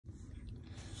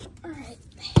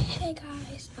Hi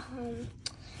guys,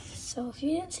 so if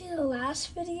you didn't see the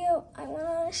last video, I went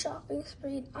on a shopping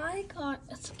spree. I got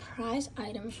a surprise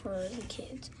item for the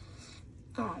kids.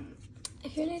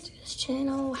 If you're new to this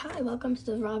channel, hi, welcome to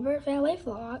the Robert Valet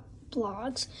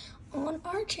vlogs. On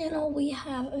our channel, we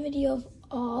have a video of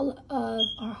all of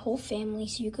our whole family,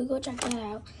 so you could go check that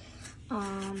out.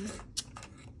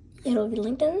 It'll be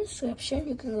linked in the description.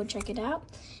 You can go check it out.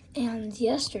 And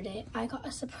yesterday, I got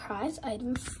a surprise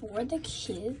item for the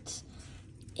kids.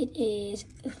 It is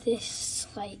this,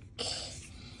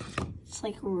 it's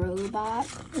like a robot.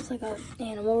 It's like an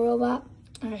animal robot.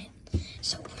 All right,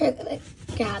 so we're gonna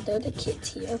gather the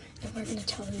kids here, and we're gonna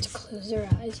tell them to close their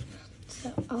eyes.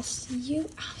 So I'll see you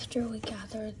after we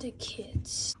gather the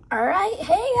kids. All right,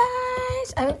 hey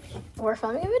guys, we're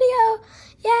filming a video,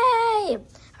 yay!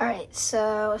 All right,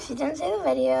 so if you didn't see the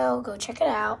video, go check it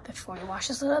out before you watch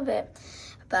this a little bit.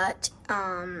 But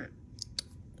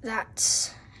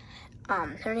that's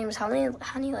her name is Honey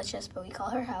Luscious, but we call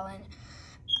her Helen.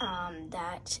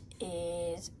 That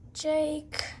is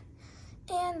Jake,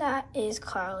 and that is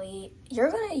Carly.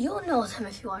 You'll know them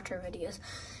if you watch our videos.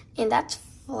 And that's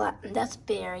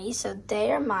Barry. So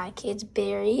they are my kids.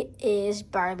 Barry is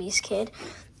Barbie's kid,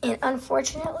 and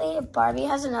unfortunately, Barbie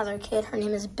has another kid. Her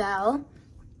name is Belle.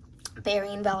 Barry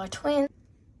and Belle are twins,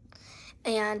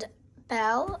 and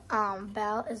Belle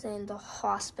is in the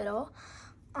hospital.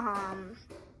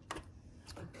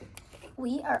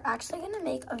 We are actually going to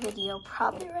make a video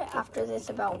probably right after this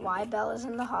about why Belle is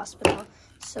in the hospital,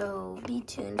 so be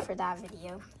tuned for that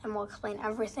video, and we'll explain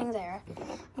everything there.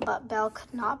 But Belle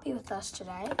could not be with us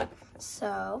today,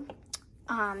 so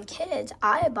kids,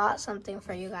 I bought something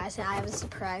for you guys, and I have a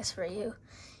surprise for you.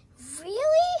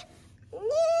 Really?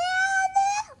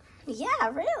 Yeah,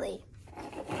 really.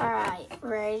 All right,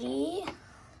 ready?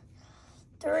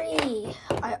 3.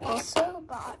 I also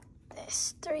bought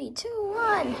this. 3, 2,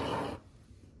 1.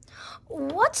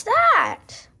 What's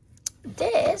that?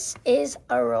 This is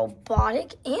a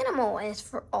robotic animal, and it's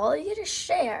for all of you to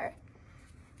share.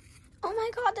 Oh my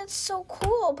God, that's so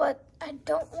cool, but I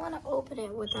don't want to open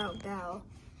it without Belle.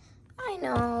 I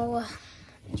know.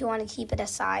 You want to keep it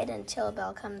aside until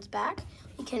Belle comes back?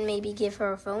 You can maybe give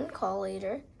her a phone call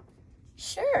later.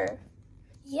 Sure.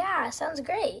 Yeah, sounds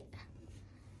great.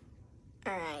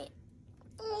 All right.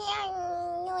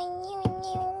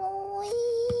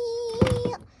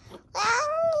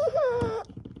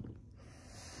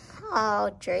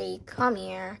 Oh, Drake, come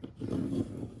here.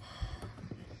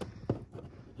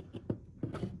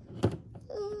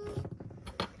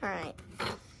 All right.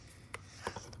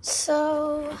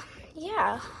 So,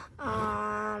 yeah.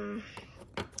 I'm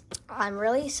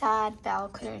really sad Belle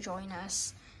couldn't join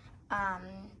us.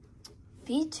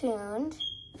 Be tuned.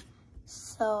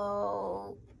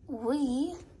 So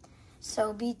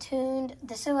be tuned.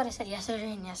 This is what I said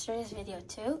yesterday in yesterday's video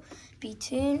too. Be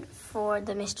tuned for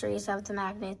the Mysteries of the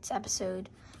Magnets episode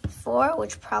 4,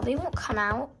 which probably won't come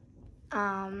out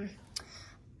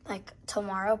like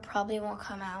tomorrow. Probably won't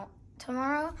come out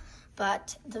tomorrow,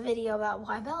 but the video about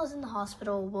why Belle is in the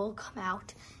hospital will come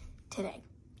out today.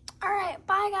 All right,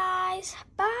 bye guys.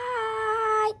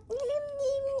 Bye.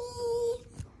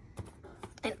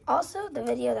 And also the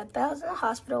video that Belle's in the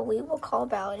hospital, we will call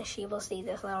Belle and she will see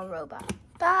this little robot.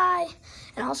 Bye.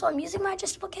 And also I'm using my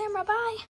adjustable camera. Bye.